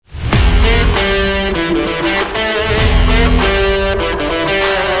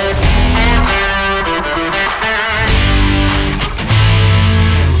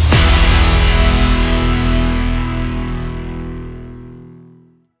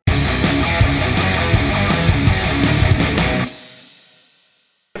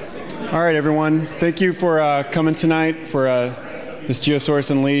All right, everyone. Thank you for coming tonight for this Geosaurus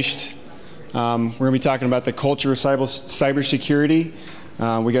Unleashed. We're going to be talking about the culture of cybersecurity.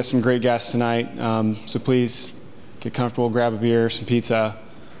 We got some great guests tonight, so please get comfortable, grab a beer, some pizza.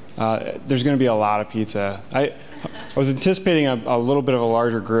 There's going to be a lot of pizza. I was anticipating a little bit of a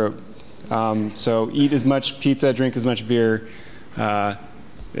larger group, so eat as much pizza, drink as much beer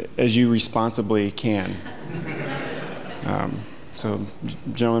as you responsibly can. So,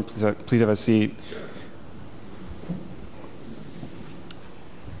 gentlemen, please have a seat.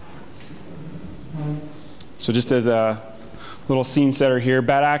 So just as a little scene setter here,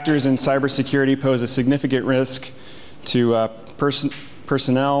 bad actors in cybersecurity pose a significant risk to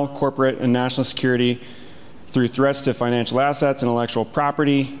personnel, corporate, and national security through threats to financial assets, intellectual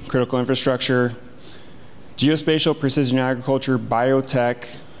property, critical infrastructure. Geospatial, precision agriculture, biotech,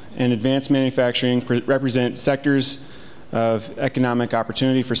 and advanced manufacturing represent sectors of economic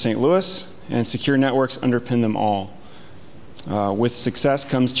opportunity for St. Louis, and secure networks underpin them all. With success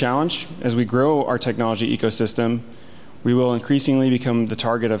comes challenge. As we grow our technology ecosystem, we will increasingly become the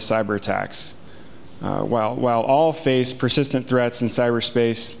target of cyber attacks. While all face persistent threats in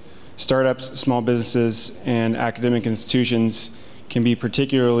cyberspace, startups, small businesses, and academic institutions can be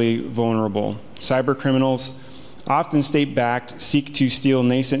particularly vulnerable. Cyber criminals, often state-backed, seek to steal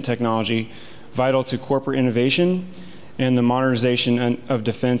nascent technology vital to corporate innovation and the modernization of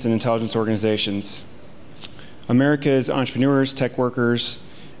defense and intelligence organizations. America's entrepreneurs, tech workers,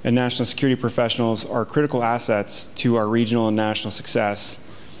 and national security professionals are critical assets to our regional and national success.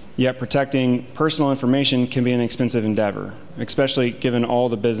 Yet protecting personal information can be an expensive endeavor, especially given all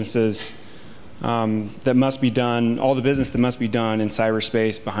the businesses that must be done, all the business that must be done in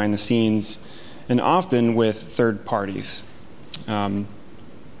cyberspace behind the scenes, and often with third parties.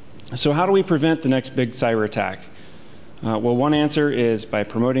 So how do we prevent the next big cyber attack? Well, one answer is by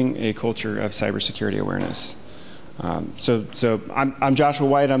promoting a culture of cybersecurity awareness. So I'm Joshua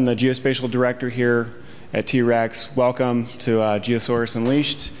White. I'm the Geospatial Director here at T-Rex. Welcome to Geosaurus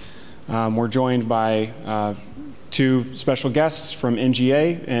Unleashed. We're joined by two special guests from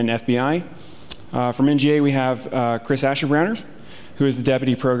NGA and FBI. From NGA, we have Chris Asherbrowner, who is the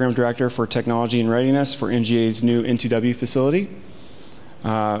Deputy Program Director for Technology and Readiness for NGA's new N2W facility.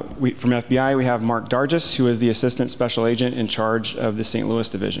 From FBI, we have Mark Dargis, who is the Assistant Special Agent in charge of the St. Louis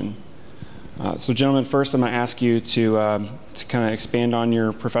Division. So, gentlemen, first I'm going to ask you to kind of expand on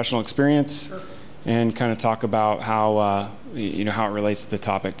your professional experience and kind of talk about how how it relates to the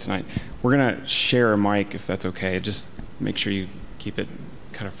topic tonight. We're going to share a mic, if that's okay. Just make sure you keep it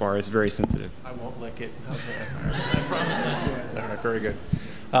kind of far. It's very sensitive. I won't lick it. I promise not to. All right, very good.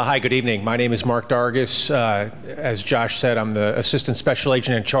 Hi, good evening. My name is Mark Dargis. As Josh said, I'm the Assistant Special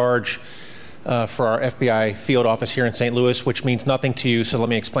Agent in charge for our FBI field office here in St. Louis, which means nothing to you, so let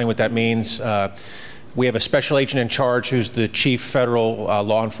me explain what that means. We have a special agent in charge who's the chief federal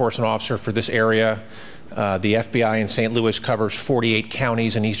law enforcement officer for this area. The FBI in St. Louis covers 48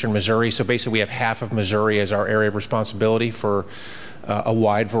 counties in eastern Missouri, so basically we have half of Missouri as our area of responsibility for a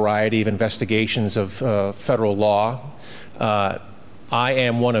wide variety of investigations of federal law. I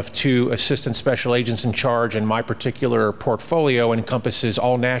am one of two assistant special agents in charge, and my particular portfolio encompasses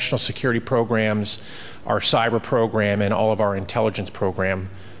all national security programs, our cyber program, and all of our intelligence program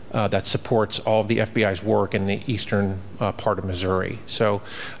that supports all of the FBI's work in the eastern part of Missouri. So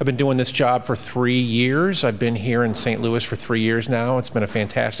I've been doing this job for 3 years. I've been here in St. Louis for 3 years now. It's been a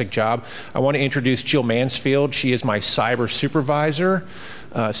fantastic job. I want to introduce Jill Mansfield. She is my cyber supervisor.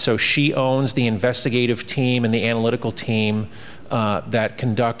 So she owns the investigative team and the analytical team that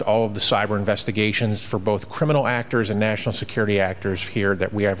conduct all of the cyber investigations for both criminal actors and national security actors here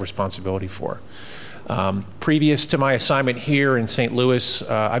that we have responsibility for. Previous to my assignment here in St. Louis,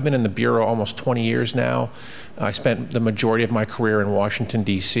 I've been in the Bureau almost 20 years now. I spent the majority of my career in Washington,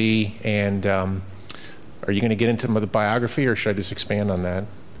 D.C., and are you going to get into the biography, or should I just expand on that?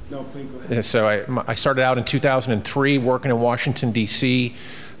 No, please go ahead. So I started out in 2003 working in Washington, D.C.,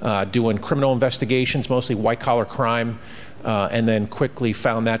 doing criminal investigations, mostly white-collar crime, and then quickly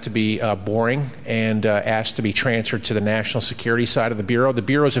found that to be boring and asked to be transferred to the national security side of the Bureau. The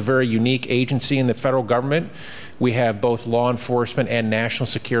Bureau is a very unique agency in the federal government. We have both law enforcement and national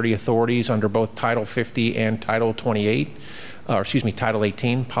security authorities under both Title 50 and Title 28, Title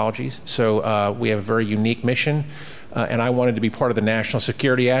 18, apologies. So we have a very unique mission. And I wanted to be part of the national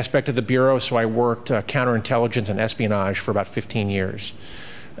security aspect of the Bureau, so I worked counterintelligence and espionage for about 15 years.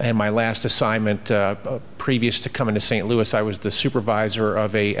 And my last assignment, previous to coming to St. Louis, I was the supervisor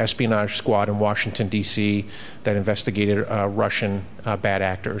of a espionage squad in Washington, D.C. that investigated Russian bad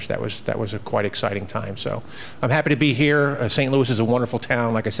actors. That was a quite exciting time. So I'm happy to be here. St. Louis is a wonderful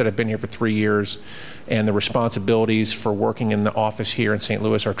town. Like I said, I've been here for 3 years, and the responsibilities for working in the office here in St.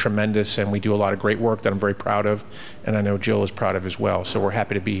 Louis are tremendous, and we do a lot of great work that I'm very proud of, and I know Jill is proud of as well. So we're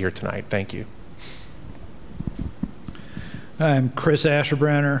happy to be here tonight. Thank you. I'm Chris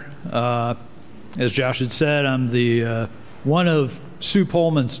Asherbrenner. As Josh had said, I'm the one of Sue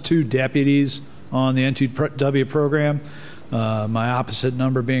Pullman's 2 deputies on the N2W program, my opposite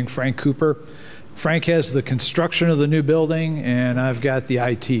number being Frank Cooper. Frank has the construction of the new building, and I've got the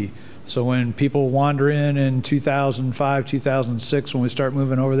IT. So when people wander in 2005, 2006, when we start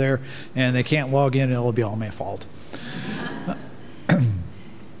moving over there, and they can't log in, it'll be all my fault.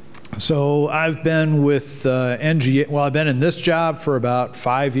 So I've been with NGA, well, I've been in this job for about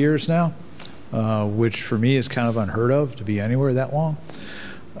 5 years now, which for me is kind of unheard of to be anywhere that long.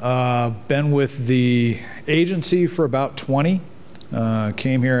 Been with the agency for about 20.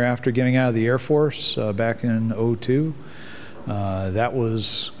 Came here after getting out of the Air Force back in '02. That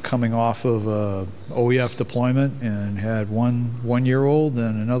was coming off of a OEF deployment and had one-year-old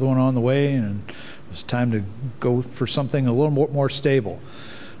and another one on the way, and it was time to go for something a little more stable.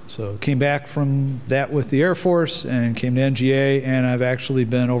 So came back from that with the Air Force and came to NGA, and I've actually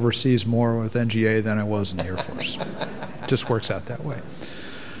been overseas more with NGA than I was in the Air Force. Just works out that way.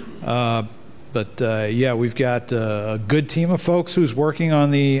 Yeah, we've got a good team of folks who's working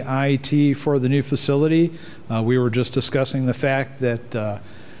on the IT for the new facility. We were just discussing the fact that,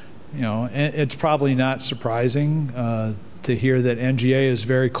 it's probably not surprising to hear that NGA is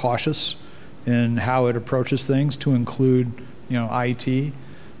very cautious in how it approaches things, to include, IT.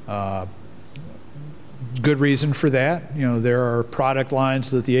 Good reason for that. There are product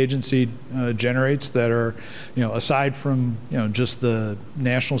lines that the agency generates that are, aside from, just the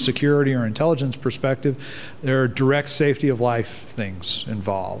national security or intelligence perspective, there are direct safety of life things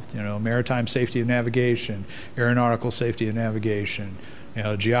involved. Maritime safety of navigation, aeronautical safety of navigation,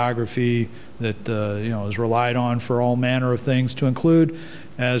 geography that, is relied on for all manner of things, to include,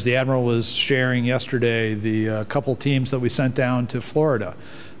 as the Admiral was sharing yesterday, the couple teams that we sent down to Florida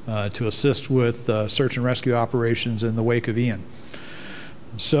to assist with search and rescue operations in the wake of Ian.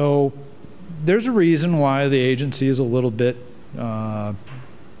 So there's a reason why the agency is a little bit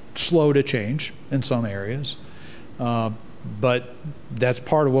slow to change in some areas, but that's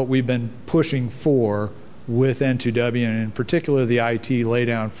part of what we've been pushing for with N2W, and in particular the IT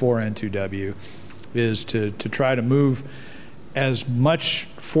laydown for N2W, is to try to move as much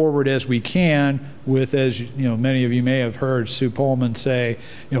forward as we can with, as many of you may have heard Sue Pullman say,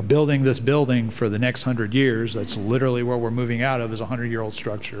 building this building for the next 100 years. That's literally where we're moving out of, is a 100-year-old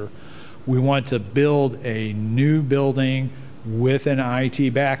structure. We want to build a new building with an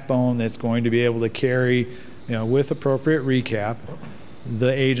IT backbone that's going to be able to carry, with appropriate recap,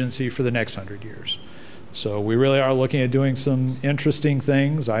 the agency for the next 100 years. So we really are looking at doing some interesting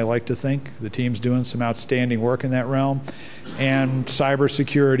things. I like to think the team's doing some outstanding work in that realm. And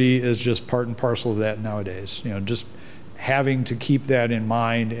cybersecurity is just part and parcel of that nowadays. Just having to keep that in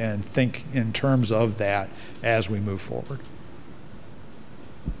mind and think in terms of that as we move forward.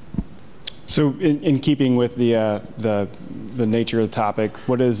 So in keeping with the nature of the topic,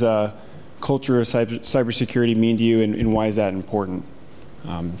 what does culture of cybersecurity mean to you, and why is that important?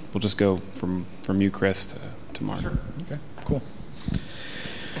 We'll just go from you, Chris, to Mark. Sure. Okay, cool.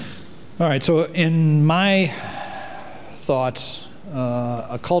 All right, so in my thoughts,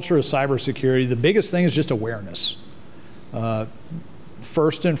 a culture of cybersecurity, the biggest thing is just awareness.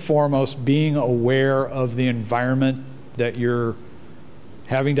 First and foremost, being aware of the environment that you're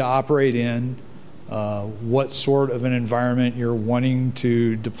having to operate in, what sort of an environment you're wanting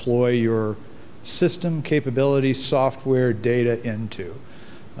to deploy your system capability, software, data into.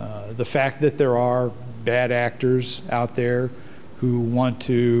 The fact that there are bad actors out there who want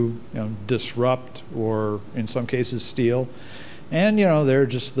to disrupt or in some cases steal, and they're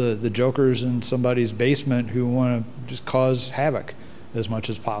just the jokers in somebody's basement who want to just cause havoc as much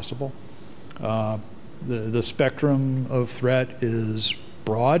as possible. The spectrum of threat is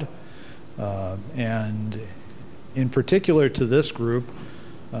broad, and in particular to this group,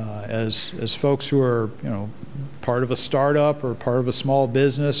 as folks who are part of a startup or part of a small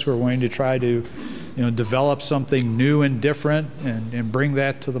business who are wanting to try to develop something new and different and bring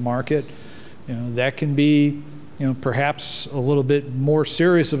that to the market, that can be perhaps a little bit more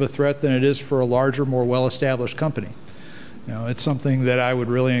serious of a threat than it is for a larger, more well-established company. It's something that I would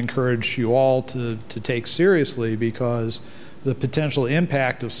really encourage you all to take seriously, because the potential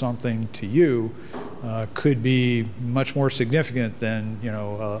impact of something to you could be much more significant than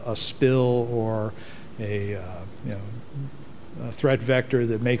a spill or a threat vector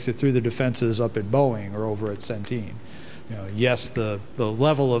that makes it through the defenses up at Boeing or over at Centene. Yes, the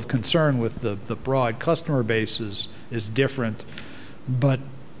level of concern with the broad customer base is different, but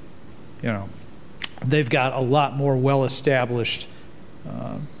they've got a lot more well-established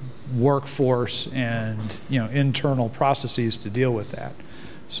workforce and internal processes to deal with that.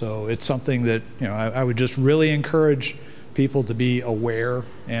 So it's something that I would just really encourage people to be aware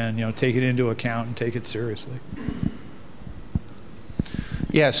and take it into account and take it seriously.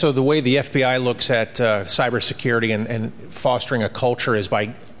 Yeah, so the way the FBI looks at cybersecurity and fostering a culture is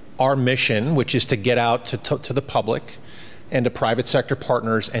by our mission, which is to get out to the public and to private sector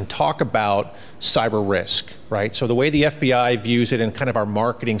partners and talk about cyber risk, right? So the way the FBI views it, and kind of our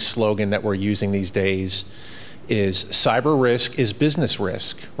marketing slogan that we're using these days, is cyber risk is business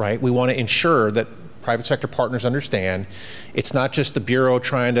risk, right? We want to ensure that private sector partners understand it's not just the Bureau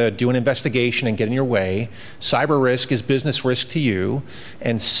trying to do an investigation and get in your way. Cyber risk is business risk to you,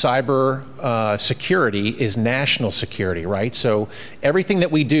 and cyber security is national security, right? So everything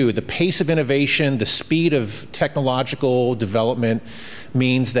that we do, the pace of innovation, the speed of technological development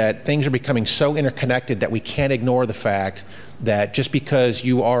means that things are becoming so interconnected that we can't ignore the fact that just because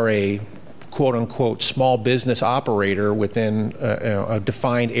you are a quote-unquote small business operator within a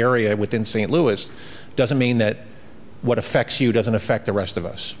defined area within St. Louis doesn't mean that what affects you doesn't affect the rest of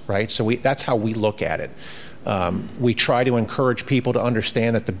us, right? So that's how we look at it. We try to encourage people to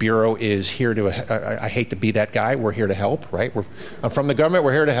understand that the Bureau is here to, I hate to be that guy, we're here to help, right? I'm from the government,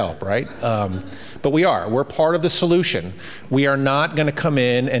 we're here to help, right? But we're part of the solution. We are not going to come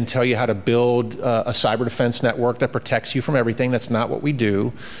in and tell you how to build a cyber defense network that protects you from everything. That's not what we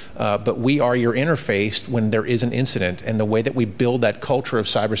do. But we are your interface when there is an incident. And the way that we build that culture of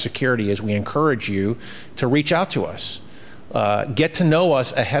cybersecurity is we encourage you to reach out to us. Get to know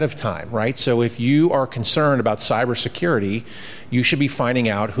us ahead of time, right? So if you are concerned about cybersecurity, you should be finding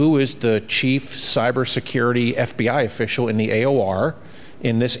out who is the chief cybersecurity FBI official in the AOR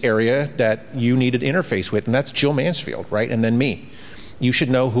in this area that you need to interface with, and that's Jill Mansfield, right? And then me. You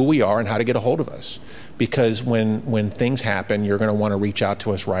should know who we are and how to get a hold of us, because when things happen, you're going to want to reach out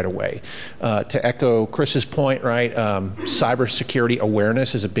to us right away. To echo Chris's point, right, cybersecurity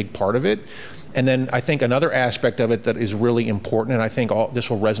awareness is a big part of it. And then I think another aspect of it that is really important, and I think this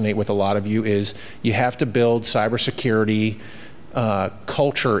will resonate with a lot of you, is you have to build cybersecurity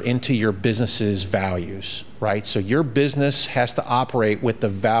culture into your business's values, right? So your business has to operate with the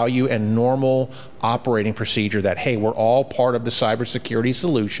value and normal operating procedure that, hey, we're all part of the cybersecurity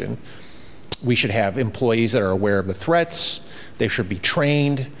solution. We should have employees that are aware of the threats. They should be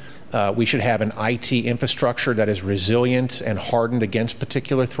trained. We should have an IT infrastructure that is resilient and hardened against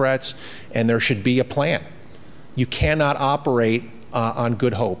particular threats, and there should be a plan. You cannot operate on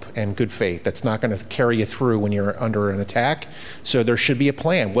good hope and good faith. That's not going to carry you through when you're under an attack. So there should be a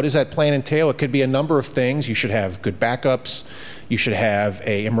plan. What does that plan entail? It could be a number of things. You should have good backups. You should have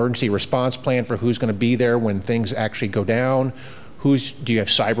an emergency response plan for who's going to be there when things actually go down. Do you have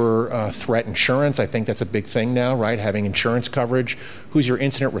cyber threat insurance? I think that's a big thing now, right? Having insurance coverage. Who's your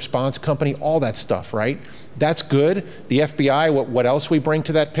incident response company? All that stuff, right? That's good. The FBI, what else we bring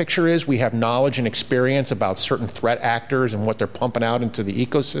to that picture is we have knowledge and experience about certain threat actors and what they're pumping out into the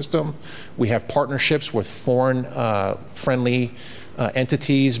ecosystem. We have partnerships with foreign friendly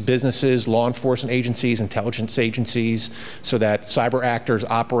entities, businesses, law enforcement agencies, intelligence agencies, so that cyber actors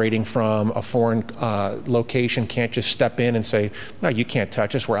operating from a foreign location can't just step in and say, no, you can't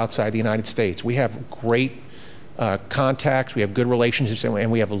touch us, we're outside the United States. We have great contacts, we have good relationships,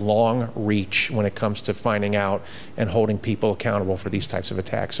 and we have a long reach when it comes to finding out and holding people accountable for these types of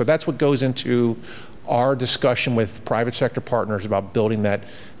attacks. So that's what goes into our discussion with private sector partners about building that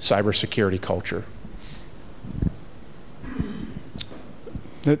cybersecurity culture.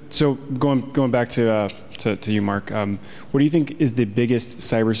 So going back to you, Mark, what do you think is the biggest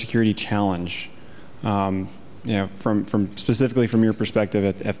cybersecurity challenge, from specifically from your perspective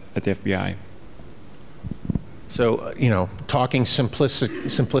at the FBI? So, talking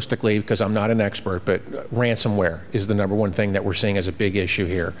simplistically, because I'm not an expert, but ransomware is the number one thing that we're seeing as a big issue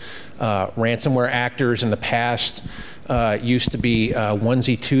here. Ransomware actors in the past used to be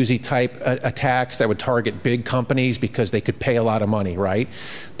onesie-twosie type attacks that would target big companies because they could pay a lot of money, right?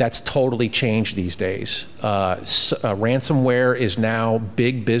 That's totally changed these days. Ransomware is now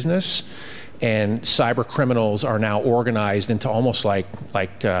big business, and cyber criminals are now organized into almost like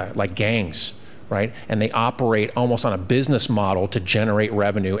gangs. Right? And they operate almost on a business model to generate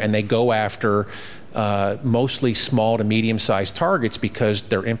revenue, and they go after mostly small to medium-sized targets because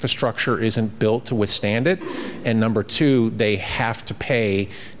their infrastructure isn't built to withstand it, and number two, they have to pay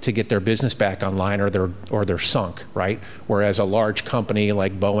to get their business back online, or they're sunk, right? Whereas a large company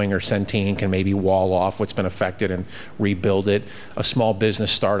like Boeing or Centene can maybe wall off what's been affected and rebuild it. A small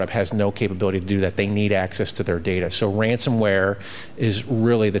business startup has no capability to do that. They need access to their data. So ransomware is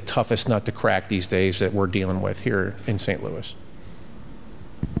really the toughest nut to crack these days that we're dealing with here in St. Louis.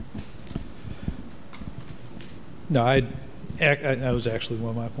 No, that was actually one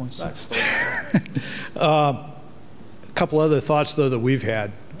of my points. A couple other thoughts, though, that we've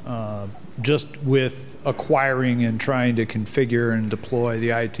had just with acquiring and trying to configure and deploy the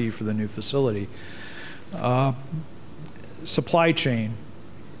IT for the new facility. Supply chain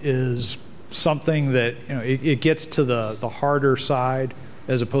is something that, you know, it gets to the harder side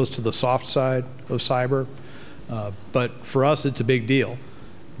as opposed to the soft side of cyber. But for us, it's a big deal,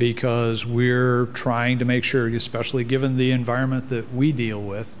 because we're trying to make sure, especially given the environment that we deal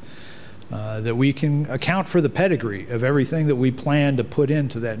with, that we can account for the pedigree of everything that we plan to put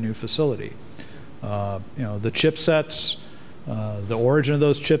into that new facility. You know, the chipsets, the origin of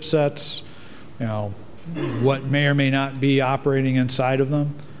those chipsets, you know, what may or may not be operating inside of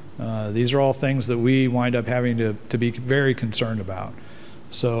them. These are all things that we wind up having to be very concerned about.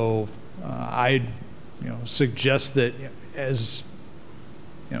 So I'd, you know, suggest that as,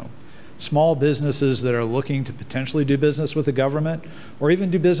 you know, small businesses that are looking to potentially do business with the government or even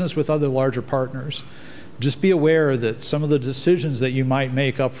do business with other larger partners, just be aware that some of the decisions that you might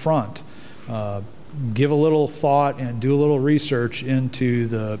make up front, give a little thought and do a little research into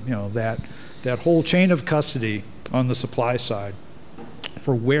the, you know, that whole chain of custody on the supply side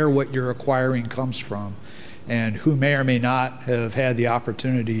for where what you're acquiring comes from and who may or may not have had the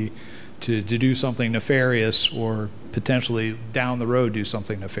opportunity to do something nefarious or potentially down the road do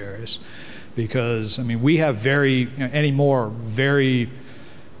something nefarious. Because, I mean, we have very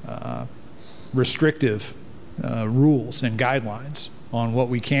restrictive rules and guidelines on what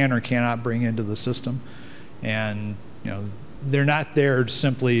we can or cannot bring into the system. And, you know, they're not there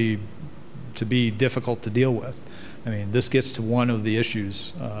simply to be difficult to deal with. I mean, this gets to one of the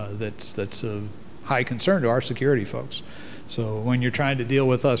issues that's of high concern to our security folks. So when you're trying to deal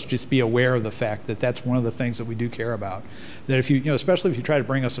with us, just be aware of the fact that that's one of the things that we do care about. That if you know, especially if you try to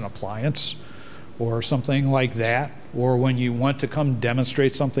bring us an appliance or something like that, or when you want to come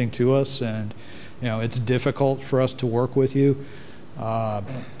demonstrate something to us and, you know, it's difficult for us to work with you,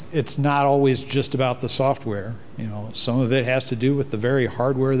 it's not always just about the software. You know, some of it has to do with the very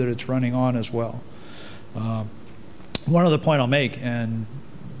hardware that it's running on as well. One other point I'll make, and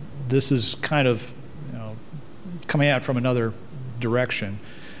this is kind of, you know, coming out from another direction.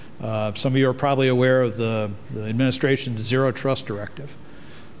 Some of you are probably aware of the administration's Zero Trust Directive.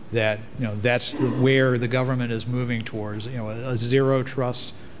 That, you know, that's where the government is moving towards, you know, a zero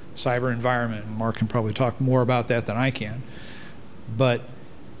trust cyber environment. Mark can probably talk more about that than I can. But,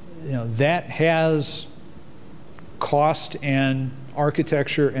 you know, that has cost and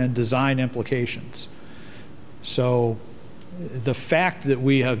architecture and design implications. So the fact that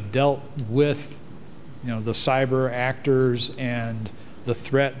we have dealt with, you know, the cyber actors and the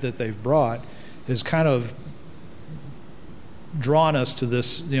threat that they've brought has kind of drawn us to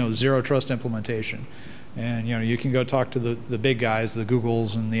this, you know, zero trust implementation. And, you know, you can go talk to the big guys, the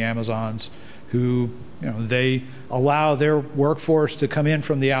Googles and the Amazons, who, you know, they allow their workforce to come in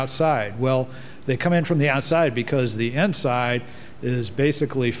from the outside. Well, they come in from the outside because the inside is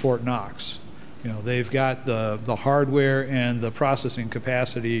basically Fort Knox. You know, they've got the hardware and the processing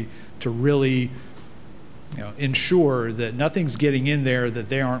capacity to really, you know, ensure that nothing's getting in there that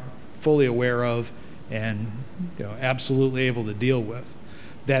they aren't fully aware of and, you know, absolutely able to deal with.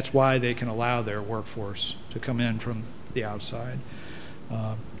 That's why they can allow their workforce to come in from the outside.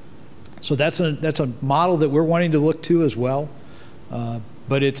 So that's a model that we're wanting to look to as well,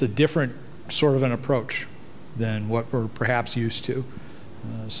 but it's a different sort of an approach than what we're perhaps used to.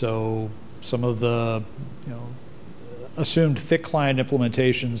 So some of the, you know, assumed thick client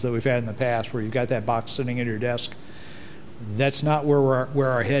implementations that we've had in the past, where you've got that box sitting at your desk, that's not where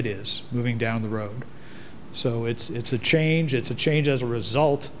our head is moving down the road. So it's a change. It's a change as a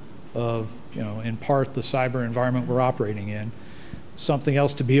result of, you know, in part the cyber environment we're operating in. Something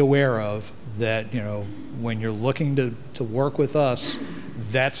else to be aware of, that, you know, when you're looking to work with us,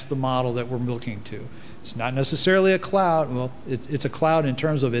 that's the model that we're looking to. It's not necessarily a cloud. Well, it's a cloud in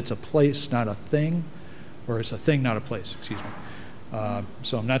terms of it's a place, not a thing, or it's a thing, not a place, excuse me.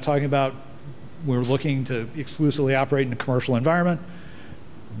 So I'm not talking about we're looking to exclusively operate in a commercial environment.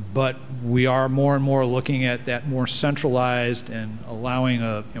 but we are more and more looking at that more centralized and allowing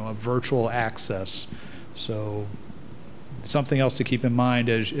a virtual access. So something else to keep in mind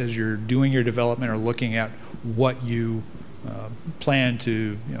as you're doing your development or looking at what you plan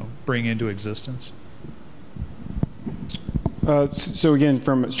to bring into existence. So again,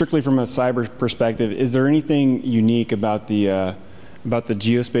 strictly from a cyber perspective, is there anything unique about the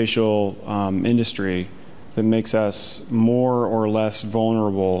geospatial industry that makes us more or less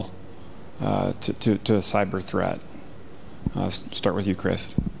vulnerable to a cyber threat? Start with you,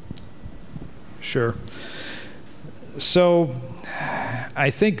 Chris. Sure. So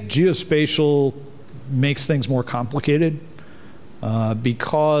I think geospatial makes things more complicated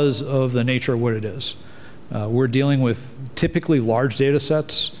because of the nature of what it is. We're dealing with typically large data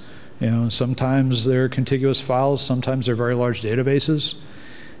sets. Sometimes they're contiguous files, sometimes they're very large databases.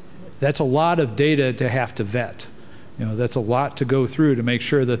 That's a lot of data to have to vet. That's a lot to go through to make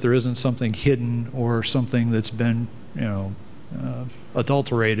sure that there isn't something hidden or something that's been,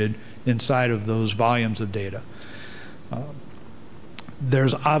 adulterated inside of those volumes of data.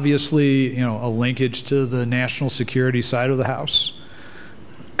 There's obviously, a linkage to the national security side of the house.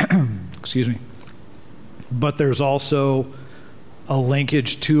 Excuse me. But there's also a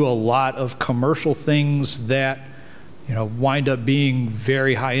linkage to a lot of commercial things that wind up being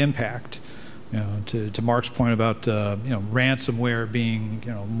very high impact. To Mark's point about ransomware being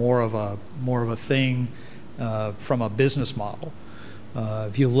more of a thing from a business model.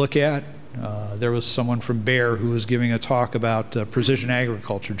 If you look at there was someone from Bayer who was giving a talk about precision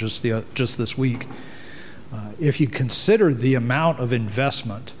agriculture just this week. If you consider the amount of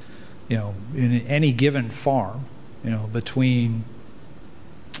investment in any given farm, between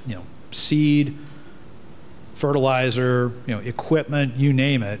seed, fertilizer, equipment, you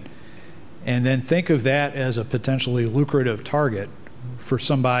name it, and then think of that as a potentially lucrative target for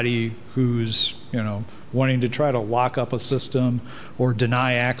somebody who's, wanting to try to lock up a system or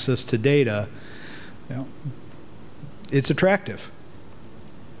deny access to data, it's attractive.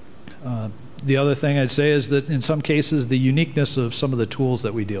 The other thing I'd say is that in some cases, the uniqueness of some of the tools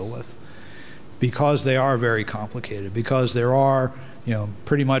that we deal with, because they are very complicated, because there are,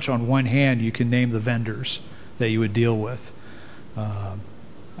 pretty much on one hand, you can name the vendors that you would deal with.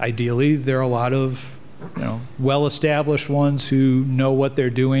 Ideally, there are a lot of well-established ones who know what they're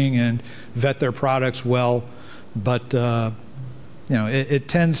doing and vet their products well, but it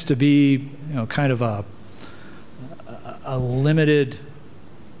tends to be kind of a limited.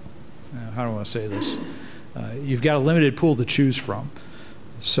 How do I want to say this? You've got a limited pool to choose from.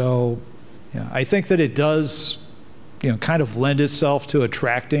 So, I think that it does, kind of lend itself to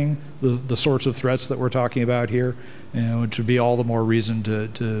attracting the sorts of threats that we're talking about here, which would be all the more reason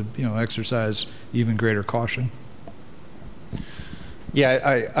to exercise even greater caution.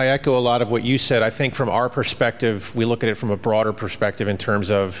 Yeah, I echo a lot of what you said. I think from our perspective, we look at it from a broader perspective in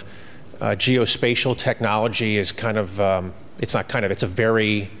terms of geospatial technology is it's a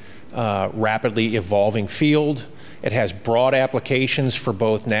very rapidly evolving field. It has broad applications for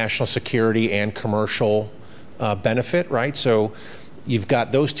both national security and commercial benefit, right? So you've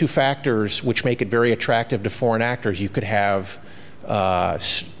got those two factors which make it very attractive to foreign actors. You could have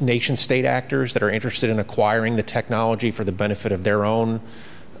nation-state actors that are interested in acquiring the technology for the benefit of their own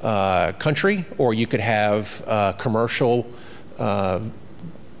country, or you could have commercial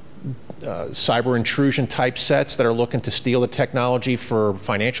cyber intrusion type sets that are looking to steal the technology for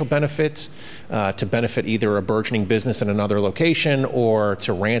financial benefit, to benefit either a burgeoning business in another location or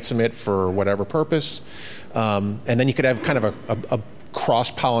to ransom it for whatever purpose. And then you could have kind of a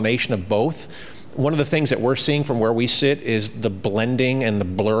cross-pollination of both. One of the things that we're seeing from where we sit is the blending and the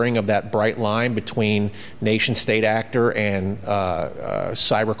blurring of that bright line between nation-state actor and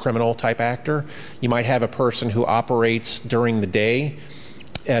cyber criminal type actor. You might have a person who operates during the day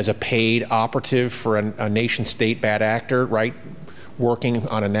as a paid operative for a nation-state bad actor, right, working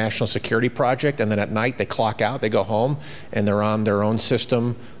on a national security project, and then at night they clock out, they go home, and they're on their own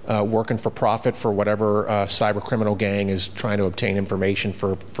system working for profit for whatever cyber criminal gang is trying to obtain information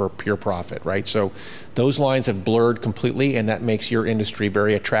for pure profit, right? So those lines have blurred completely, and that makes your industry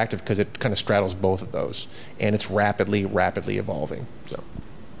very attractive because it kind of straddles both of those, and it's rapidly evolving. So,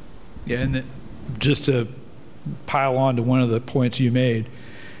 yeah, and just to pile on to one of the points you made,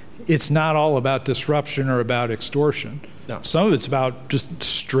 it's not all about disruption or about extortion. No. Some of it's about just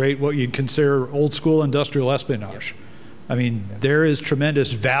straight what you'd consider old school industrial espionage. I mean, there is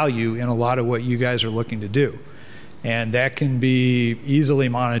tremendous value in a lot of what you guys are looking to do. And that can be easily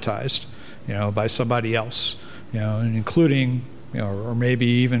monetized, by somebody else, and including, or maybe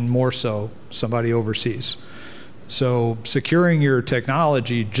even more so, somebody overseas. So securing your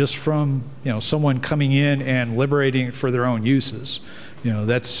technology just from someone coming in and liberating it for their own uses,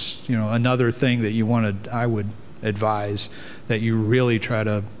 that's another thing that I would advise that you really try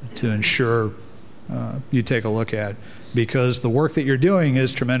to ensure you take a look at, because the work that you're doing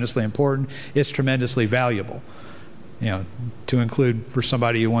is tremendously important. It's tremendously valuable, to include for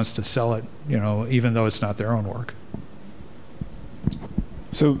somebody who wants to sell it, even though it's not their own work.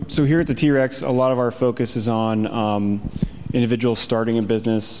 So here at the T-Rex, a lot of our focus is on individuals starting a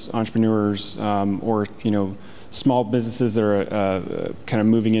business, entrepreneurs, or small businesses that are kind of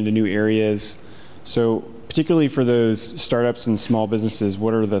moving into new areas. So particularly for those startups and small businesses,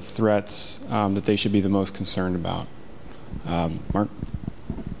 what are the threats that they should be the most concerned about? Mark?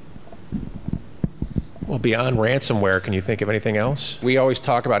 Well, beyond ransomware, can you think of anything else? We always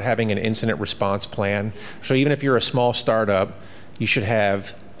talk about having an incident response plan. So even if you're a small startup, you should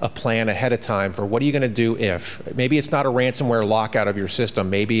have a plan ahead of time for what are you going to do if. Maybe it's not a ransomware lockout of your system.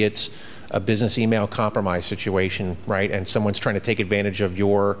 Maybe it's a business email compromise situation, right? And someone's trying to take advantage of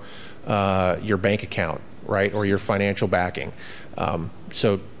your bank account, right? Or your financial backing.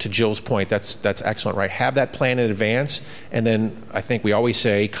 So to Jill's point, that's excellent, right? Have that plan in advance. And then I think we always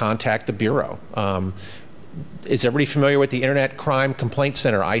say contact the Bureau. Is everybody familiar with the Internet Crime Complaint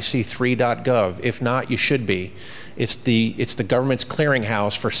Center, ic3.gov? If not, you should be. It's the government's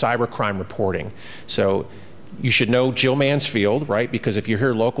clearinghouse for cybercrime reporting. So you should know Jill Mansfield, right? Because if you're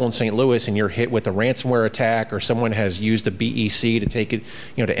here local in St. Louis and you're hit with a ransomware attack, or someone has used a BEC to take it,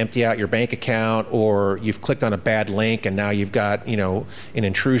 to empty out your bank account, or you've clicked on a bad link and now you've got, an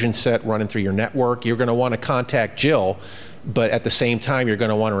intrusion set running through your network, you're going to want to contact Jill. But at the same time, you're going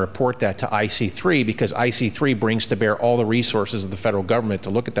to want to report that to IC3, because IC3 brings to bear all the resources of the federal government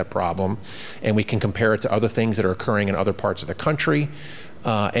to look at that problem, and we can compare it to other things that are occurring in other parts of the country.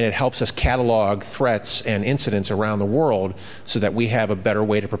 And it helps us catalog threats and incidents around the world so that we have a better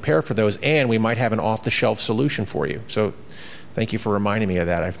way to prepare for those, and we might have an off-the-shelf solution for you. So thank you for reminding me of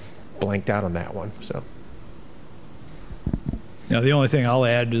that. I've blanked out on that one. So. Now, the only thing I'll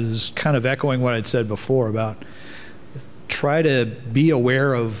add is kind of echoing what I'd said before about try to be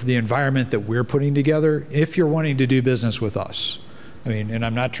aware of the environment that we're putting together if you're wanting to do business with us. I mean, and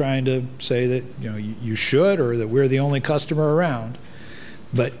I'm not trying to say that you should, or that we're the only customer around,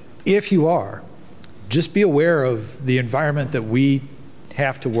 but if you are, just be aware of the environment that we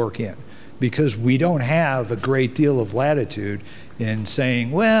have to work in, because we don't have a great deal of latitude in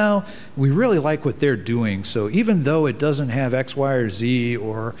saying, well, we really like what they're doing, so even though it doesn't have X, Y, or Z,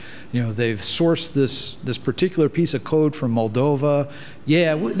 or they've sourced this particular piece of code from Moldova,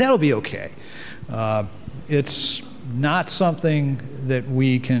 yeah, that'll be okay. It's not something that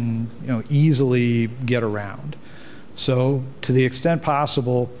we can easily get around. So to the extent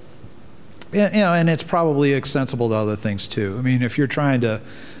possible, and it's probably extensible to other things too. I mean, if you're trying to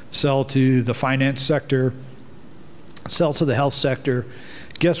sell to the finance sector, sell to the health sector,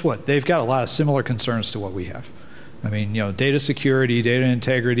 guess what? They've got a lot of similar concerns to what we have. I mean, data security, data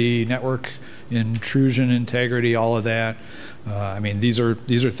integrity, network intrusion integrity, all of that. I mean, these are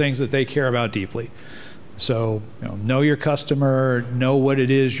things that they care about deeply. So, know your customer, know what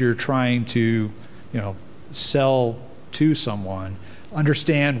it is you're trying to, sell to someone,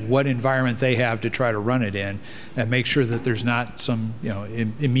 understand what environment they have to try to run it in, and make sure that there's not some,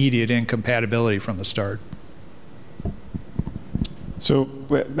 immediate incompatibility from the start. So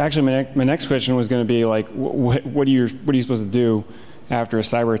actually, my next question was going to be like, what are you supposed to do after a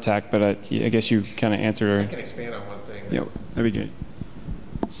cyber attack? But I guess you kind of answered. I can expand on one thing. That'd be good.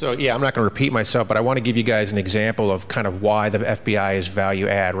 So yeah, I'm not going to repeat myself, but I want to give you guys an example of kind of why the FBI is value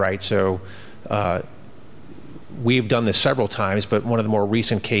add, right? So we've done this several times, but one of the more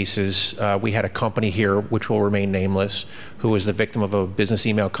recent cases, we had a company here, which will remain nameless, who was the victim of a business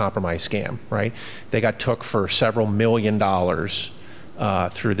email compromise scam, right? They got took for several $1 million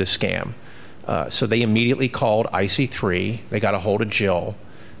through this scam. So they immediately called IC3. They got a hold of Jill.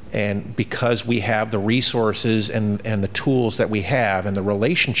 And because we have the resources and the tools that we have and the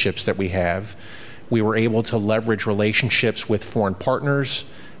relationships that we have, we were able to leverage relationships with foreign partners,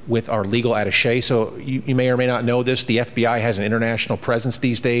 with our legal attaché. So you may or may not know this, the FBI has an international presence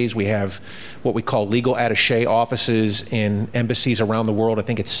these days. We have what we call legal attaché offices in embassies around the world. I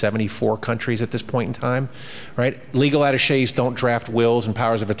think it's 74 countries at this point in time, right? Legal attachés don't draft wills and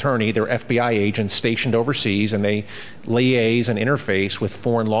powers of attorney. They're FBI agents stationed overseas, and they liaise and interface with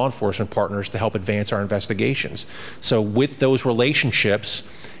foreign law enforcement partners to help advance our investigations. So with those relationships,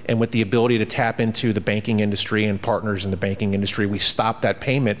 and with the ability to tap into the banking industry and partners in the banking industry, we stopped that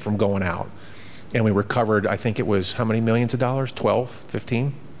payment from going out. And we recovered, I think it was how many millions of dollars? 12,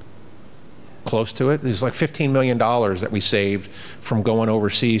 15? close to it. There's like $15 million that we saved from going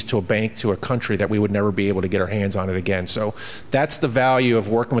overseas to a bank to a country that we would never be able to get our hands on it again. So that's the value of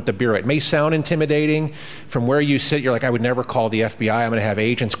working with the Bureau. It may sound intimidating. From where you sit, you're like, I would never call the FBI. I'm going to have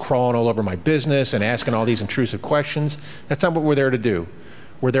agents crawling all over my business and asking all these intrusive questions. That's not what we're there to do.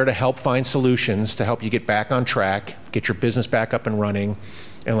 We're there to help find solutions, to help you get back on track, get your business back up and running.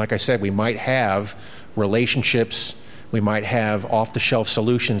 And like I said, we might have relationships, we might have off-the-shelf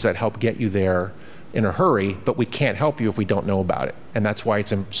solutions that help get you there in a hurry, but we can't help you if we don't know about it. And that's why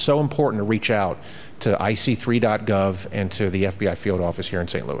it's so important to reach out to ic3.gov and to the FBI field office here in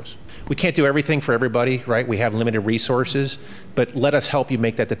St. Louis. We can't do everything for everybody, right? We have limited resources, but let us help you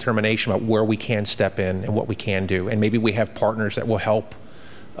make that determination about where we can step in and what we can do. And maybe we have partners that will help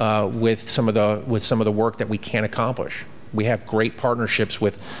with some of the work that we can't accomplish. We have great partnerships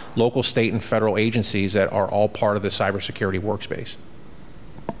with local, state, and federal agencies that are all part of the cybersecurity workspace.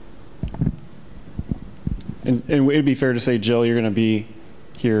 And it would be fair to say, Jill, you're going to be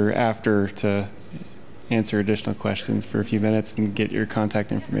here after to answer additional questions for a few minutes and get your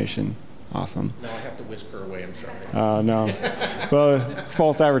contact information. Awesome. No, I have to whisk her away. I'm sorry. No. Well, it's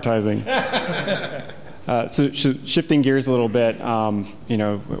false advertising. So shifting gears a little bit,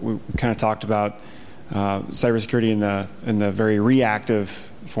 we kind of talked about cybersecurity in the very reactive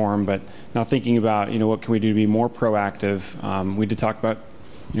form, but now thinking about what can we do to be more proactive. We did talk about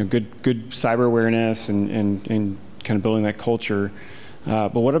good cyber awareness and kind of building that culture.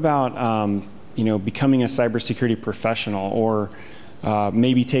 But what about becoming a cybersecurity professional, or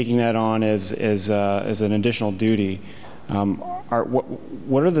maybe taking that on as an additional duty?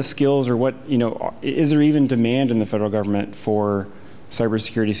 What are the skills, or is there even demand in the federal government for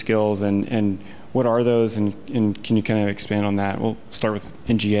cybersecurity skills, and what are those, and can you kind of expand on that? We'll start with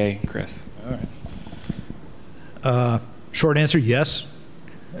NGA, Chris. All right. Short answer, yes.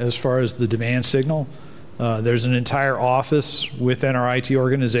 As far as the demand signal, there's an entire office within our IT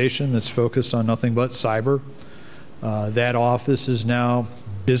organization that's focused on nothing but cyber. That office is now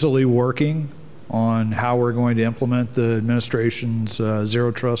busily working on how we're going to implement the administration's Zero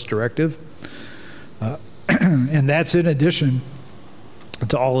Trust Directive. And that's in addition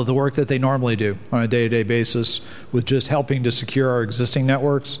to all of the work that they normally do on a day-to-day basis with just helping to secure our existing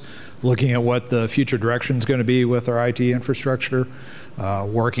networks, looking at what the future direction is going to be with our IT infrastructure,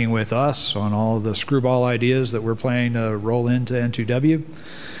 working with us on all of the screwball ideas that we're planning to roll into N2W.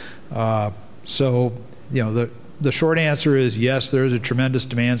 So, the short answer is yes, there is a tremendous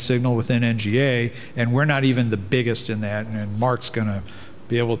demand signal within NGA, and we're not even the biggest in that, and Mark's going to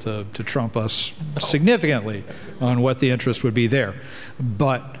be able to trump us significantly on what the interest would be there.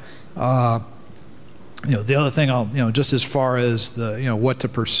 But the other thing just as far as the what to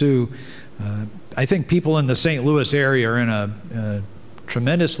pursue, I think people in the St. Louis area are in a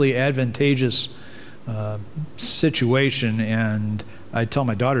tremendously advantageous situation, and I tell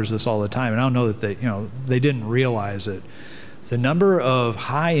my daughters this all the time, and I don't know that they didn't realize it. The number of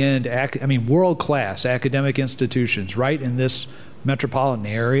high-end, world-class academic institutions right in this metropolitan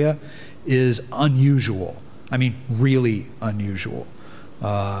area is unusual. Really unusual.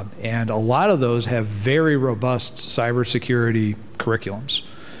 And a lot of those have very robust cybersecurity curriculums.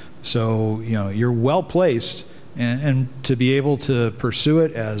 So, you're well placed and to be able to pursue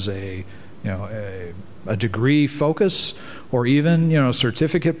it as a degree focus, or even a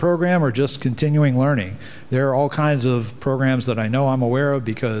certificate program, or just continuing learning. There are all kinds of programs that I know I'm aware of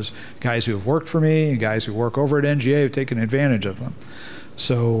because guys who have worked for me and guys who work over at NGA have taken advantage of them.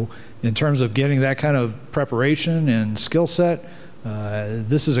 So in terms of getting that kind of preparation and skill set,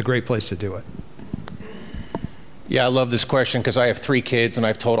 this is a great place to do it. Yeah, I love this question because I have 3 kids, and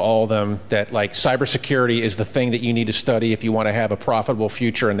I've told all of them that cybersecurity is the thing that you need to study if you want to have a profitable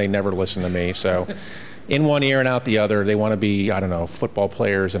future, and they never listen to me. So in one ear and out the other, they want to be, football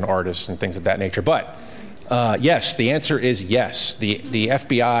players and artists and things of that nature. But yes, the answer is yes. The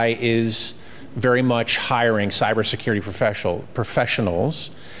FBI is very much hiring cybersecurity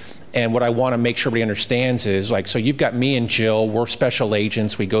professionals. And what I want to make sure everybody understands is, so you've got me and Jill, we're special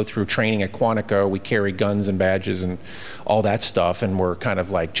agents, we go through training at Quantico, we carry guns and badges and all that stuff, and we're kind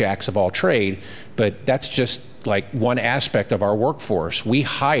of like jacks of all trade, but that's just one aspect of our workforce. We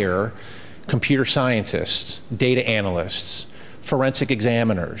hire computer scientists, data analysts, forensic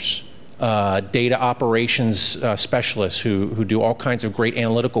examiners, data operations specialists who do all kinds of great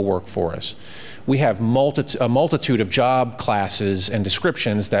analytical work for us. We have a multitude of job classes and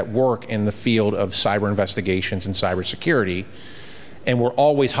descriptions that work in the field of cyber investigations and cybersecurity, and we're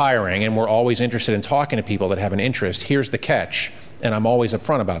always hiring, and we're always interested in talking to people that have an interest. Here's the catch, and I'm always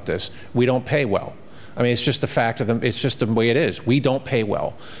upfront about this: we don't pay well. I mean, it's just the fact of them. It's just the way it is. We don't pay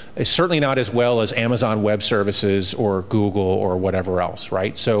well. It's certainly not as well as Amazon Web Services or Google or whatever else,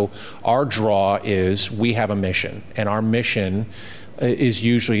 right? So our draw is we have a mission, and our mission is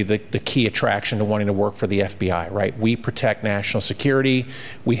usually the key attraction to wanting to work for the FBI, right? We protect national security.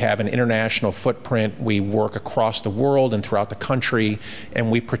 We have an international footprint. We work across the world and throughout the country, and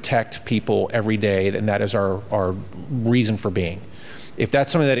we protect people every day, and that is our reason for being. If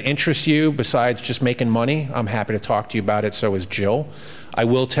that's something that interests you besides just making money, I'm happy to talk to you about it. So is Jill. I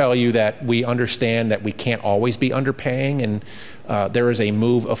will tell you that we understand that we can't always be underpaying, and there is a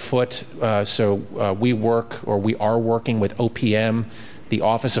move afoot. We are working with OPM, the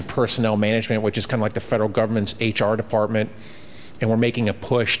Office of Personnel Management, which is kind of like the federal government's HR department, and we're making a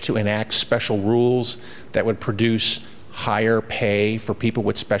push to enact special rules that would produce higher pay for people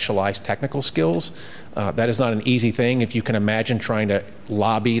with specialized technical skills. That is not an easy thing. If you can imagine trying to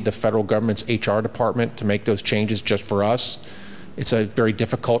lobby the federal government's HR department to make those changes just for us, it's a very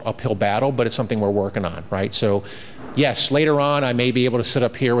difficult uphill battle, but it's something we're working on, right? So yes, later on I may be able to sit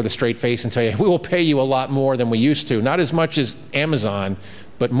up here with a straight face and tell you, we will pay you a lot more than we used to. Not as much as Amazon,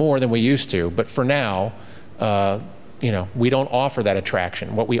 but more than we used to. But for now, we don't offer that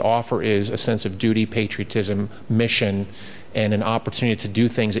attraction. What we offer is a sense of duty, patriotism, mission, and an opportunity to do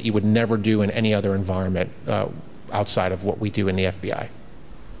things that you would never do in any other environment outside of what we do in the FBI.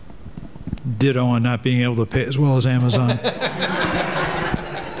 Ditto on not being able to pay as well as Amazon.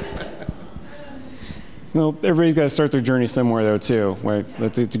 Well, everybody's got to start their journey somewhere, though, too. Right?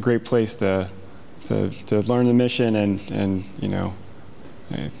 It's a great place to learn the mission, and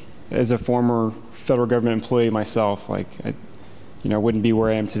as a former federal government employee myself, I wouldn't be where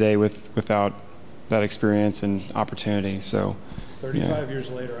I am today without that experience and opportunity. So 35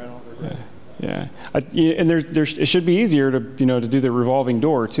 years later, I don't regret it. Yeah, and it should be easier to do the revolving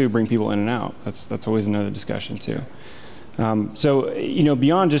door too, bring people in and out. That's always another discussion too. So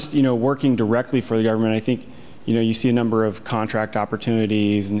beyond just working directly for the government, I think you see a number of contract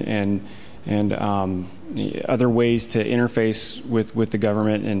opportunities and other ways to interface with the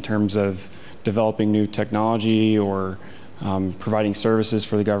government in terms of developing new technology or providing services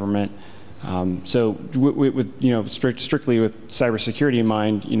for the government. So with strictly with cybersecurity in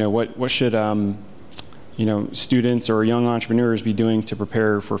mind, what should students or young entrepreneurs be doing to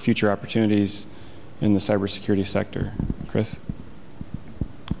prepare for future opportunities in the cybersecurity sector? Chris?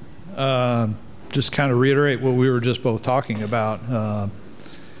 Just kind of reiterate what we were just both talking about,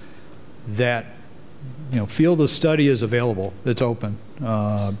 that field of study is available. It's open.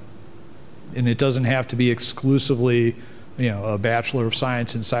 And it doesn't have to be exclusively a Bachelor of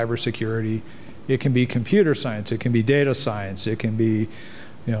Science in cybersecurity. It can be computer science, it can be data science, it can be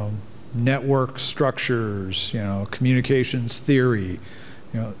network structures, communications theory.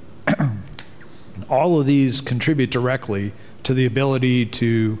 All of these contribute directly to the ability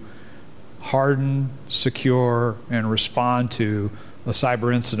to harden, secure, and respond to a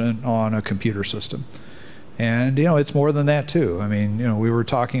cyber incident on a computer system. And it's more than that too. I mean, we were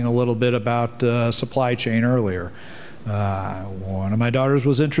talking a little bit about supply chain earlier. One of my daughters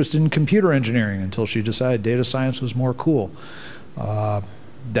was interested in computer engineering until she decided data science was more cool.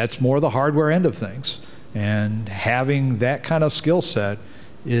 That's more the hardware end of things. And having that kind of skill set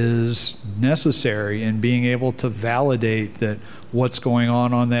is necessary in being able to validate that what's going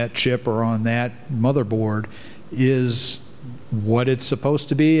on that chip or on that motherboard is what it's supposed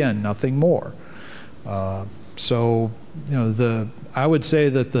to be and nothing more. I would say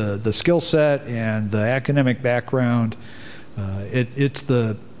that the skill set and the academic background, it's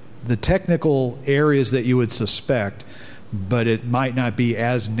the technical areas that you would suspect, but it might not be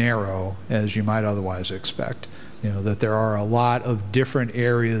as narrow as you might otherwise expect. That there are a lot of different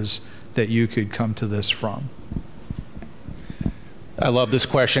areas that you could come to this from. I love this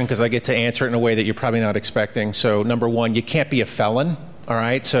question because I get to answer it in a way that you're probably not expecting. So number one, you can't be a felon, all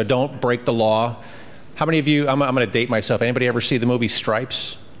right? So don't break the law. How many of you, I'm going to date myself, anybody ever see the movie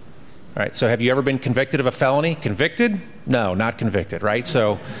Stripes? All right, so have you ever been convicted of a felony? Convicted? No, not convicted, right?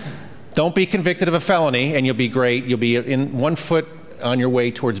 So don't be convicted of a felony and you'll be great. You'll be in 1 foot on your way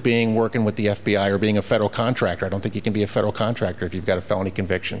towards working with the FBI or being a federal contractor. I don't think you can be a federal contractor if you've got a felony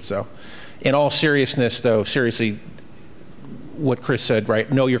conviction. So in all seriousness, though, seriously, what Chris said,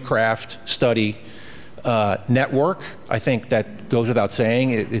 right? Know your craft, study, network. I think that goes without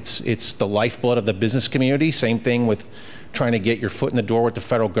saying. It's the lifeblood of the business community. Same thing with trying to get your foot in the door with the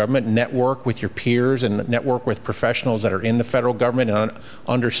federal government. Network with your peers and network with professionals that are in the federal government and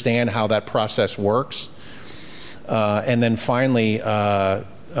understand how that process works. And then finally,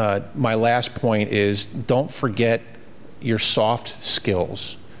 my last point is don't forget your soft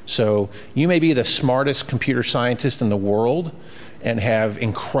skills. So you may be the smartest computer scientist in the world and have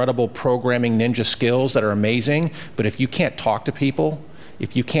incredible programming ninja skills that are amazing, but if you can't talk to people,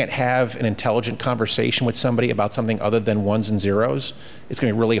 if you can't have an intelligent conversation with somebody about something other than ones and zeros, it's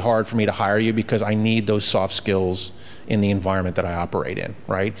going to be really hard for me to hire you because I need those soft skills in the environment that I operate in,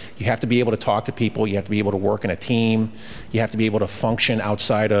 right? You have to be able to talk to people, you have to be able to work in a team, you have to be able to function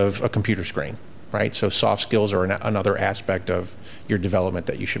outside of a computer screen, right? So soft skills are another aspect of your development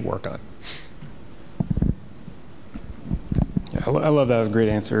that you should work on. Yeah, I love that. That was a great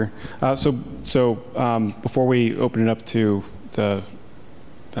answer. So before we open it up to the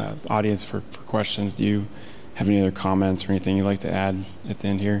audience for questions, do you have any other comments or anything you'd like to add at the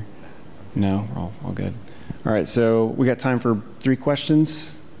end here? No? We're all good. All right, so we got time for 3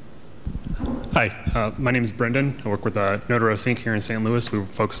 questions. Hi, my name is Brendan. I work with Notaros Inc. here in St. Louis. We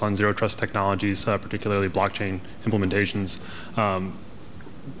focus on zero trust technologies, particularly blockchain implementations.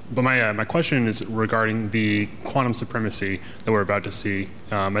 But my question is regarding the quantum supremacy that we're about to see.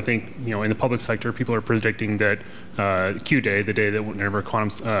 I think in the public sector, people are predicting that Q-Day, the day that whenever a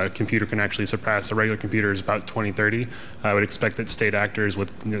quantum computer can actually surpass a regular computer, is about 2030. I would expect that state actors with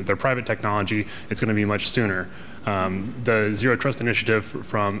their private technology, it's going to be much sooner. The Zero Trust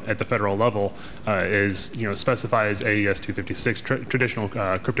Initiative at the federal level is specifies AES 256 traditional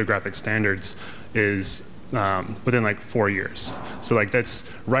cryptographic standards is within like 4 years. So that's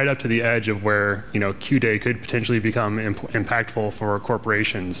right up to the edge of where Q-Day could potentially become impactful for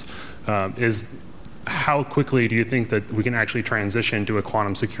corporations. How quickly do you think that we can actually transition to a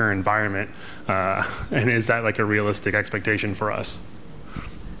quantum secure environment? And is that like a realistic expectation for us?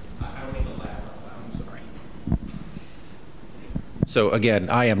 So again,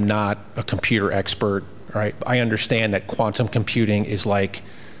 I am not a computer expert, right? I understand that quantum computing is like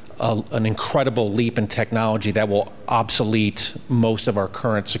an incredible leap in technology that will obsolete most of our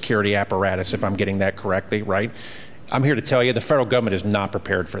current security apparatus, if I'm getting that correctly, right? I'm here to tell you the federal government is not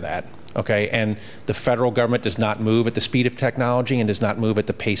prepared for that, okay? And the federal government does not move at the speed of technology and does not move at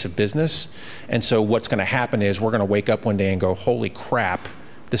the pace of business. And so what's going to happen is we're going to wake up one day and go, holy crap,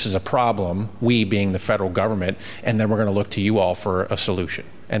 this is a problem, we being the federal government, and then we're going to look to you all for a solution.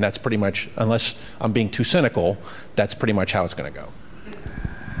 And that's pretty much, unless I'm being too cynical, that's pretty much how it's going to go.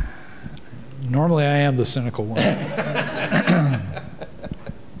 Normally I am the cynical one.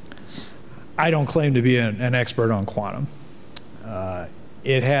 I don't claim to be an expert on quantum.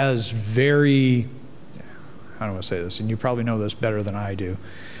 It has very, how do I say this, and you probably know this better than I do.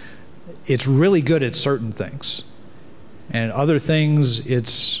 It's really good at certain things. And other things,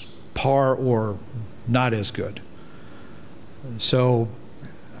 it's par or not as good. So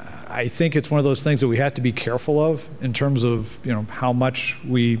I think it's one of those things that we have to be careful of in terms of how much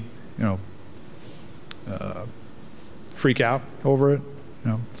we freak out over it.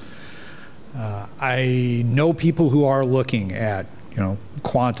 I know people who are looking at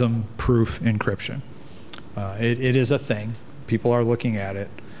quantum proof encryption. It is a thing. People are looking at it.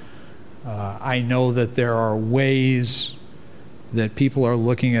 I know that there are ways that people are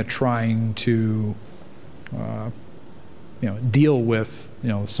looking at trying to deal with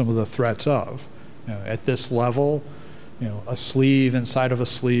some of the threats of at this level, a sleeve inside of a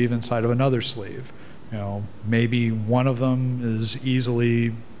sleeve inside of another sleeve. Maybe one of them is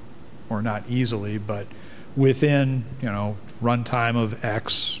easily, or not easily, but within runtime of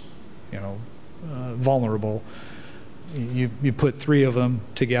X, vulnerable. You put 3 of them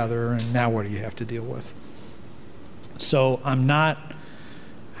together, and now what do you have to deal with? So I'm not.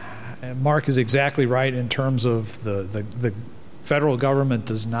 Mark is exactly right in terms of the federal government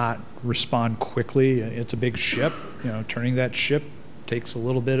does not respond quickly. It's a big ship. Turning that ship takes a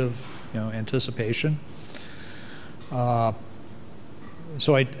little bit of anticipation. So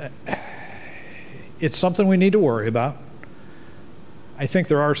it's something we need to worry about. I think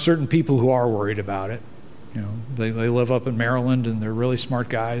there are certain people who are worried about it. They live up in Maryland and they're really smart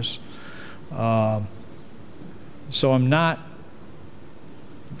guys. So I'm not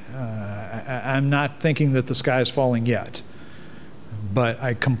thinking that the sky is falling yet. But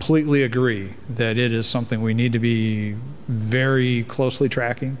I completely agree that it is something we need to be very closely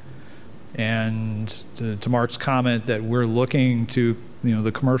tracking. And to Mark's comment that we're looking to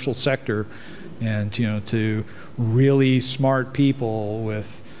the commercial sector and to really smart people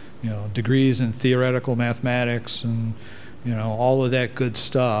with degrees in theoretical mathematics and all of that good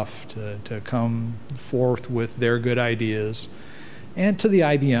stuff to come forth with their good ideas, and to the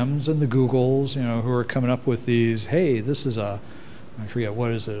IBMs and the Googles who are coming up with these, hey, this is I forget,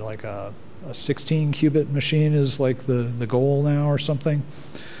 what is it, like a 16 qubit machine is like the goal now or something.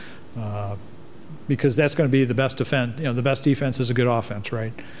 because that's going to be the best defense. The best defense is a good offense,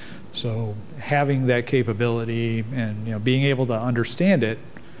 right? So having that capability and being able to understand it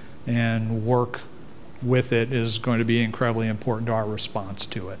and work with it is going to be incredibly important to our response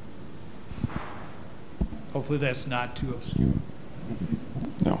to it. Hopefully that's not too obscure.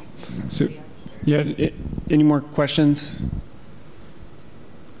 No. So, yeah, any more questions?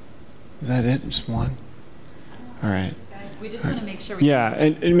 Is that it? Just one? All right. We just want to make sure. Yeah,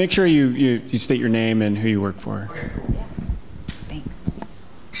 and make sure you state your name and who you work for. Okay. Yeah. Thanks.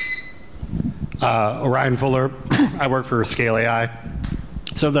 Orion Fuller. I work for Scale AI.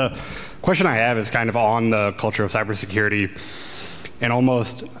 So the question I have is kind of on the culture of cybersecurity, and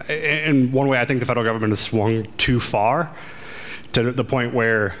almost in one way I think the federal government has swung too far to the point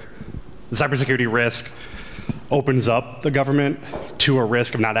where the cybersecurity risk opens up the government to a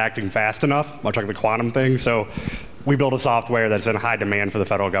risk of not acting fast enough, much like the quantum thing. So we build a software that's in high demand for the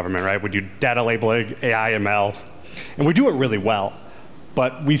federal government, right? We do data labeling, AI, ML, and we do it really well.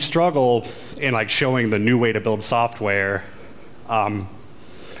 But we struggle in like showing the new way to build software and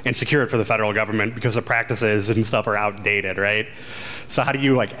secure it for the federal government because the practices and stuff are outdated, right? So how do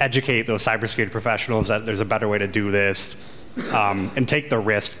you like educate those cybersecurity professionals that there's a better way to do this and take the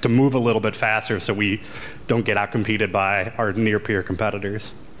risk to move a little bit faster so we don't get outcompeted by our near-peer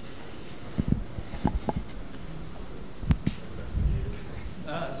competitors?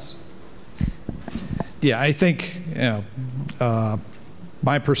 Yeah, I think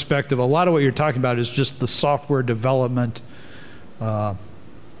my perspective, a lot of what you're talking about is just the software development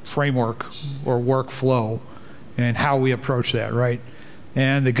framework or workflow and how we approach that, right?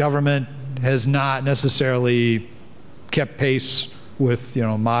 And the government has not necessarily kept pace with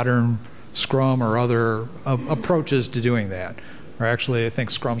modern Scrum or other approaches to doing that. Or actually, I think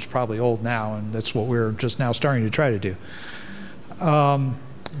Scrum's probably old now, and that's what we're just now starting to try to do.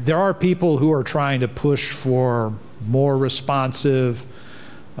 There are people who are trying to push for more responsive,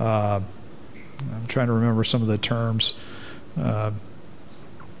 I'm trying to remember some of the terms,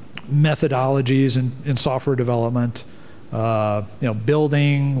 methodologies in software development,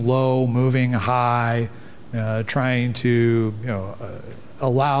 building low, moving high, trying to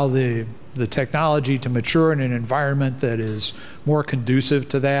allow the technology to mature in an environment that is more conducive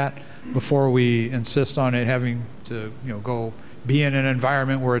to that before we insist on it having to go be in an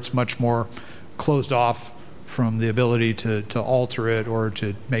environment where it's much more closed off from the ability to alter it or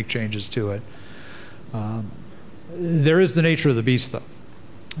to make changes to it. There is the nature of the beast, though.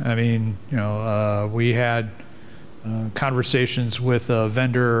 I mean, we had conversations with a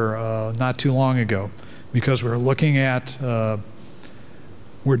vendor not too long ago because we were looking at,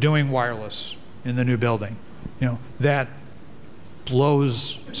 we're doing wireless in the new building. That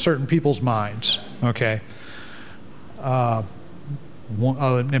blows certain people's minds, okay?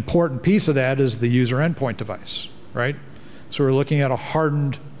 An important piece of that is the user endpoint device, right? So we're looking at a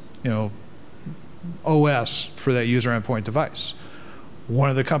hardened, OS for that user endpoint device. One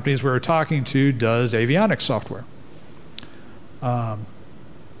of the companies we were talking to does avionics software.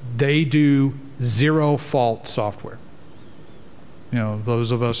 They do zero fault software.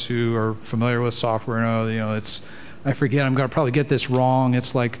 Those of us who are familiar with software know, I forget, I'm going to probably get this wrong.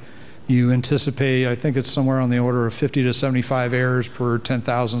 It's like you anticipate, I think it's somewhere on the order of 50 to 75 errors per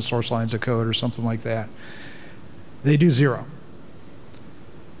 10,000 source lines of code or something like that. They do zero.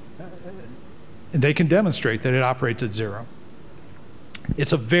 They can demonstrate that it operates at zero.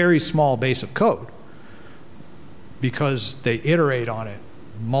 It's a very small base of code because they iterate on it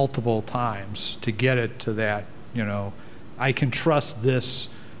multiple times to get it to that, I can trust this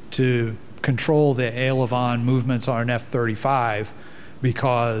to control the aileron movements on an F-35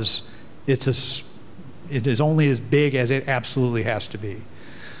 because it is only as big as it absolutely has to be.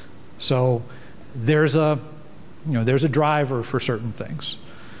 So there's a driver for certain things.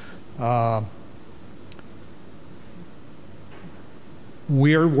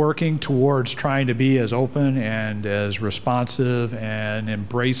 We're working towards trying to be as open and as responsive and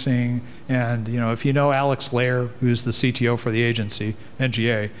embracing. And if you know Alex Lair, who's the CTO for the agency,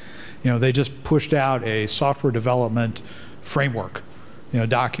 NGA, they just pushed out a software development framework,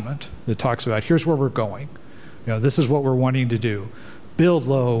 document that talks about here's where we're going. This is what we're wanting to do. Build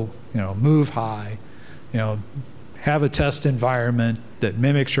low, move high, have a test environment that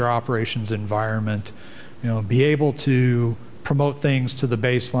mimics your operations environment, be able to promote things to the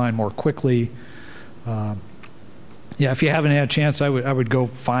baseline more quickly. If you haven't had a chance, I would go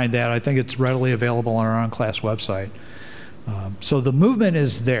find that. I think it's readily available on our on-class website. So the movement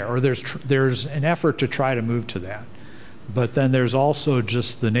is there, or there's an effort to try to move to that. But then there's also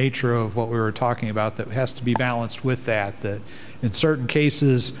just the nature of what we were talking about that has to be balanced with that in certain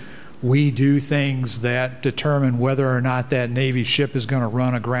cases We do things that determine whether or not that Navy ship is going to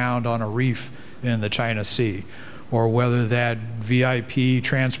run aground on a reef in the China Sea, or whether that VIP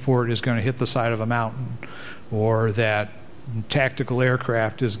transport is going to hit the side of a mountain, or that tactical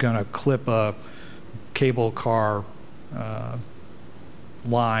aircraft is going to clip a cable car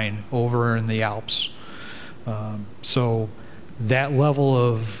line over in the Alps. So that level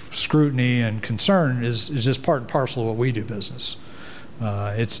of scrutiny and concern is just part and parcel of what we do business.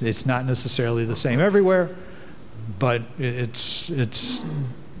 It's not necessarily the same everywhere, but it's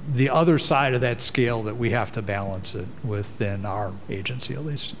the other side of that scale that we have to balance it within our agency, at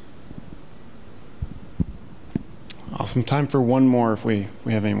least. Awesome. Time for one more if we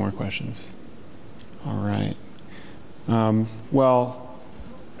have any more questions. All right.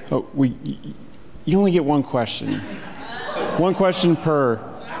 You only get one question. One question per.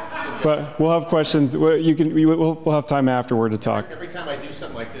 But we'll have questions. We'll have time afterward to talk. Every time I do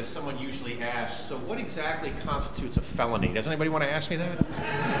something like this, someone usually asks, so what exactly constitutes a felony? Does anybody want to ask me that?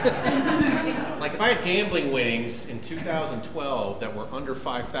 Like if I had gambling winnings in 2012 that were under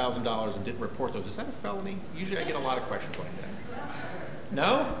 $5,000 and didn't report those, is that a felony? Usually I get a lot of questions like that.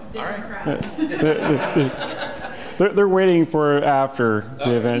 No? All right. They're waiting for after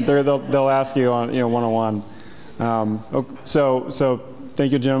the event. They'll ask you on one-on-one. So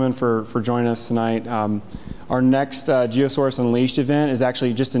thank you, gentlemen, for joining us tonight. Our next Geosource Unleashed event is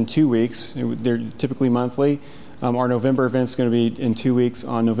actually just in 2 weeks. They're typically monthly. Our November event is going to be in 2 weeks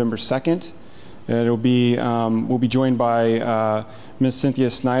on November 2nd. We'll be joined by Ms. Cynthia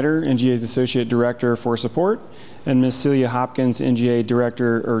Snyder, NGA's Associate Director for Support, and Ms. Celia Hopkins, NGA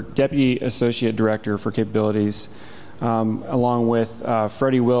Director or Deputy Associate Director for Capabilities, along with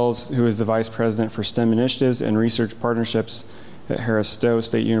Freddie Wills, who is the Vice President for STEM Initiatives and Research Partnerships at Harris Stowe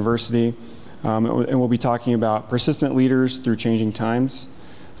State University. And we'll be talking about persistent leaders through changing times.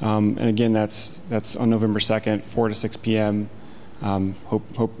 And again, that's on November 2nd, 4 to 6 p.m.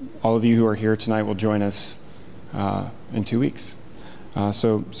 Hope all of you who are here tonight will join us in 2 weeks.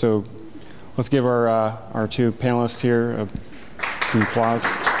 So let's give our two panelists here some applause.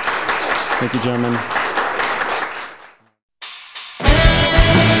 Thank you, gentlemen.